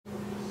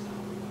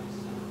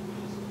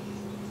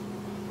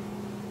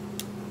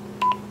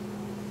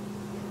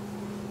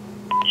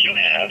You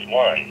have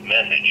one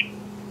message.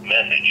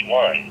 Message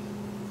one.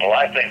 Well,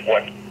 I think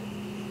what...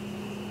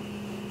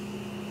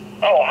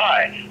 Oh,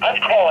 hi.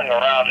 I'm calling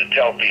around to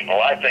tell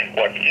people I think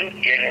what Newt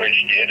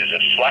Gingrich did is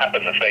a slap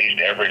in the face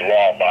to every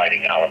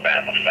law-abiding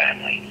Alabama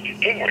family.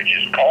 Gingrich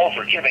has called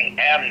for giving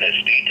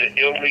amnesty to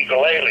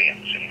illegal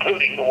aliens,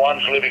 including the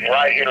ones living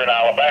right here in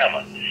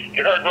Alabama.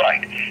 You heard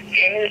right.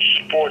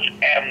 Gingrich supports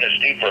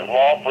amnesty for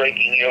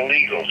law-breaking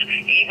illegals,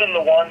 even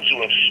the ones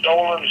who have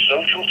stolen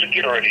Social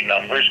Security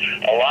numbers,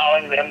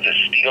 allowing them to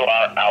steal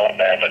our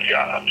Alabama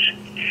jobs.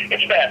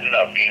 It's bad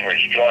enough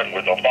Gingrich joined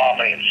with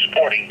Obama in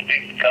supporting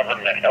big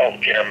government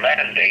health care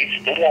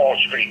mandates, the Wall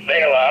Street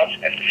bailouts,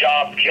 and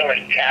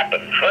job-killing cap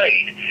and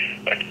trade.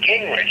 But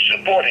Gingrich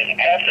supporting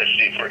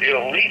amnesty for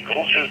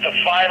illegals is the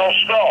final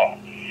straw.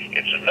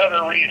 It's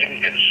another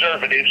reason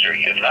conservatives are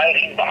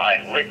uniting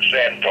behind Rick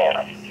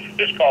Santorum.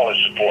 This call is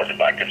supported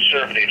by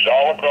conservatives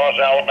all across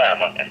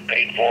Alabama and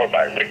paid for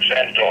by Rick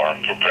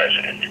Santorum for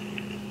president.